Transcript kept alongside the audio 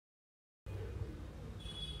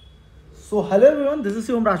So hello everyone, this is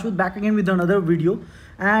Shivam Rajput back again with another video,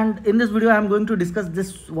 and in this video I am going to discuss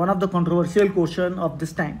this one of the controversial question of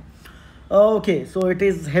this time. Okay, so it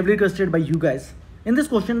is heavily requested by you guys. In this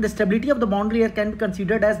question, the stability of the boundary layer can be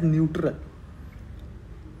considered as neutral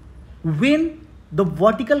when the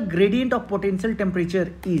vertical gradient of potential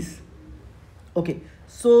temperature is. Okay,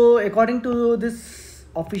 so according to this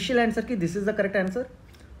official answer, this is the correct answer,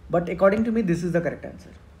 but according to me this is the correct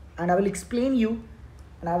answer, and I will explain you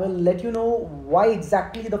and I will let you know why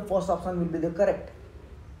exactly the first option will be the correct.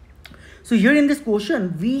 So here in this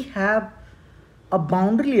question we have a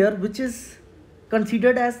boundary layer which is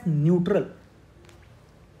considered as neutral.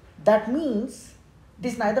 That means it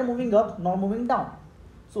is neither moving up nor moving down.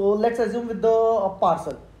 So let's assume with the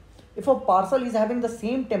parcel. If a parcel is having the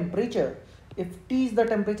same temperature, if T is the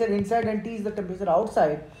temperature inside and T is the temperature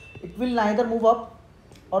outside, it will neither move up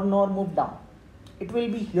or nor move down. It will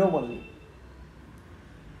be here only.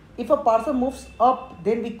 If a parcel moves up,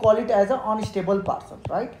 then we call it as an unstable parcel,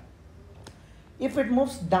 right? If it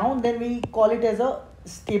moves down, then we call it as a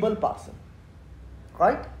stable parcel,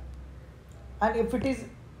 right? And if it is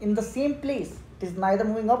in the same place, it is neither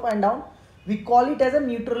moving up and down, we call it as a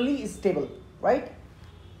neutrally stable, right?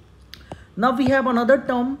 Now we have another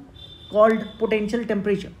term called potential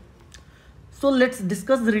temperature. So let's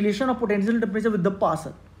discuss the relation of potential temperature with the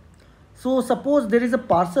parcel. So suppose there is a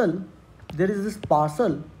parcel, there is this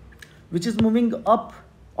parcel which is moving up,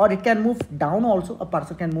 or it can move down also. A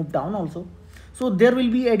parcel can move down also. So there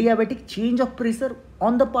will be adiabatic change of pressure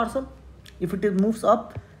on the parcel. If it moves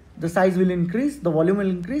up, the size will increase, the volume will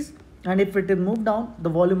increase, and if it is moved down, the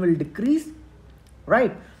volume will decrease,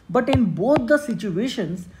 right? But in both the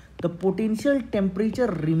situations, the potential temperature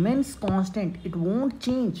remains constant. It won't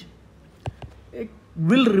change. It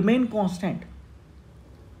will remain constant.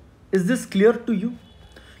 Is this clear to you?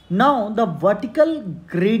 Now the vertical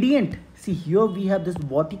gradient, see here we have this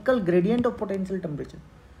vertical gradient of potential temperature.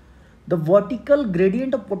 The vertical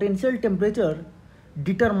gradient of potential temperature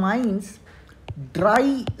determines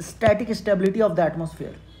dry static stability of the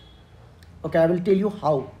atmosphere. Okay, I will tell you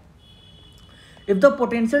how. If the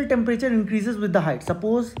potential temperature increases with the height,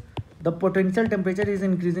 suppose the potential temperature is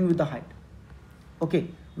increasing with the height. Okay,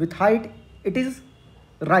 with height it is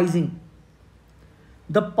rising.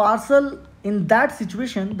 The parcel, in that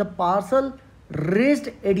situation, the parcel raised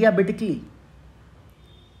adiabatically.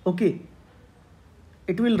 Okay,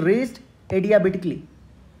 it will raised adiabatically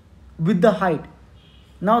with the height.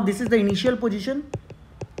 Now this is the initial position,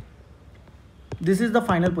 this is the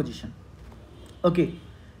final position. Okay,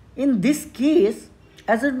 in this case,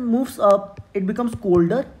 as it moves up, it becomes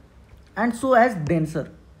colder and so as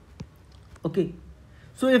denser. Okay,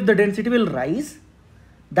 so if the density will rise,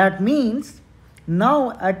 that means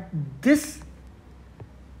now at this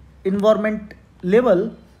environment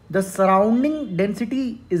level, the surrounding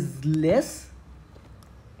density is less,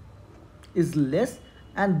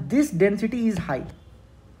 and this density is high.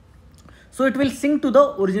 So it will sink to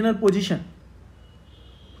the original position.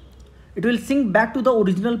 It will sink back to the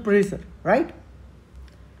original pressure, right?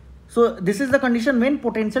 So this is the condition when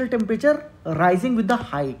potential temperature rising with the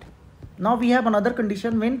height. Now we have another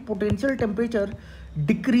condition when potential temperature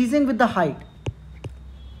decreasing with the height.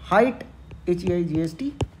 Height,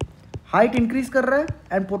 HEIGST, height increase कर रहा है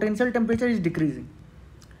and potential temperature is decreasing.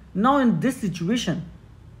 Now in this situation,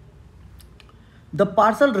 the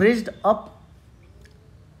parcel raised up.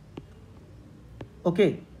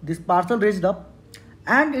 Okay, this parcel raised up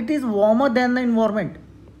and it is warmer than the environment.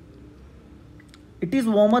 It is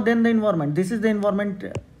warmer than the environment. This is the environment.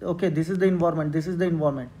 Okay, this is the environment. This is the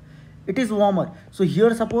environment. It is warmer. So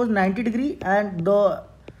here suppose 90 degree and the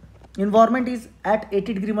environment is at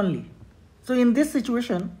 80 degree only. So in this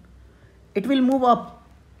situation, it will move up.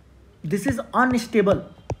 This is unstable.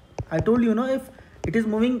 I told you, if it is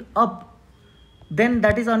moving up, then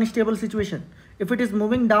that is unstable situation. If it is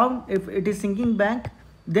moving down, if it is sinking back,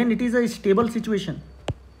 then it is a stable situation.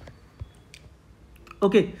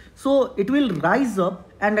 Okay, so it will rise up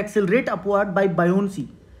and accelerate upward by buoyancy,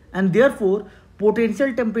 and therefore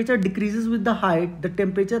potential temperature decreases with the height, the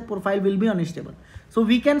temperature profile will be unstable. So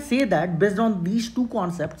we can say that based on these two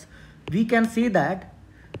concepts, we can say that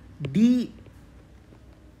D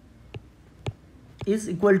is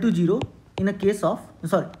equal to 0 in a case of,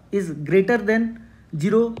 is greater than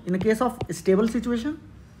 0 in a case of stable situation,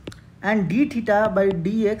 and d theta by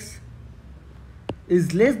dx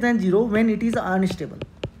is less than 0 when it is unstable.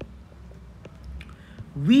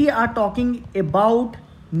 We are talking about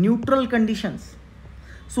neutral conditions.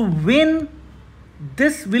 So when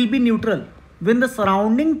this will be neutral, when the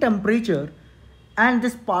surrounding temperature and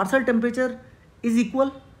this parcel temperature is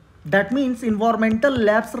equal, That means environmental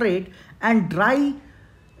lapse rate and dry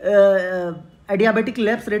adiabatic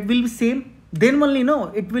lapse rate will be same. Then only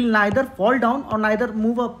it will neither fall down or neither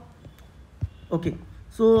move up. Okay,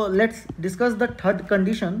 so let's discuss the third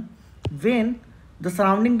condition. When the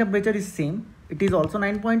surrounding temperature is same, it is also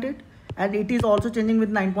 9.8 and it is also changing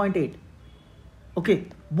with 9.8. Okay,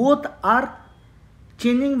 both are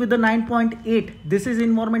changing with the 9.8. This is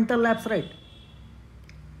environmental lapse rate.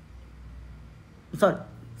 Sorry,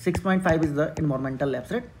 6.5 is the environmental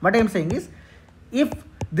lapse rate. What I am saying is, if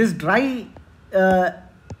this dry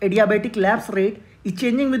adiabatic lapse rate is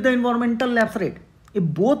changing with the environmental lapse rate, if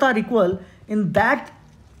both are equal, in that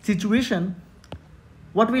situation,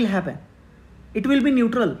 what will happen? It will be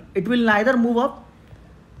neutral. It will neither move up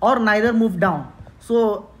or neither move down.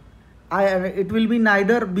 So it will be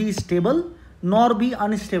neither be stable nor be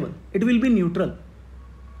unstable. It will be neutral.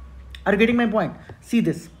 Are you getting my point? See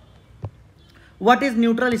this. What is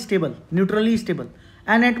neutral stable? Neutrally stable.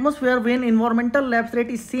 An atmosphere when environmental lapse rate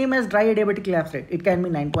is same as dry adiabatic lapse rate. It can be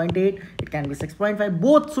 9.8, it can be 6.5.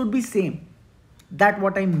 Both should be same. That's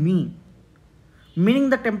what I mean. Meaning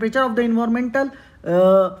the temperature of the environmental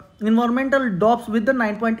drops with the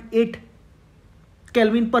 9.8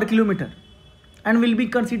 Kelvin per kilometer and will be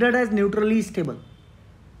considered as neutrally stable.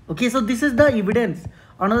 Okay, so this is the evidence.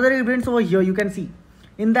 Another evidence over here you can see.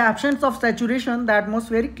 In the absence of saturation, the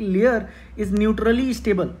atmospheric layer is neutrally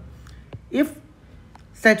stable. If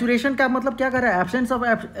saturation का मतलब क्या कर रहा है? Absence of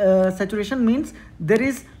saturation means there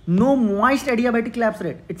is no moist adiabatic lapse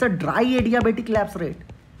rate. It's a dry adiabatic lapse rate.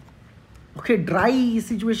 Okay, dry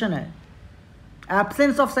situation है.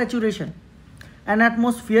 Absence of saturation. An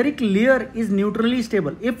atmospheric layer is neutrally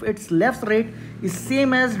stable if its lapse rate is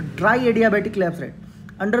same as dry adiabatic lapse rate.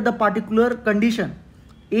 Under the particular condition,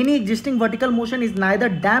 any existing vertical motion is neither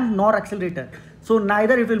damped nor accelerated. So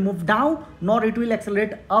neither it will move down nor it will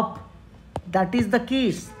accelerate up. That is the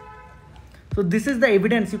case. So this is the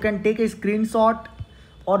evidence. You can take a screenshot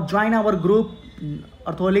or join our group,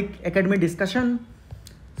 Orthoholic Academy discussion.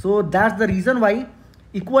 So that's the reason why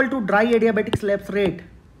equal to dry adiabatic lapse rate.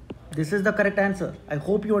 This is the correct answer. I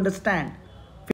hope you understand.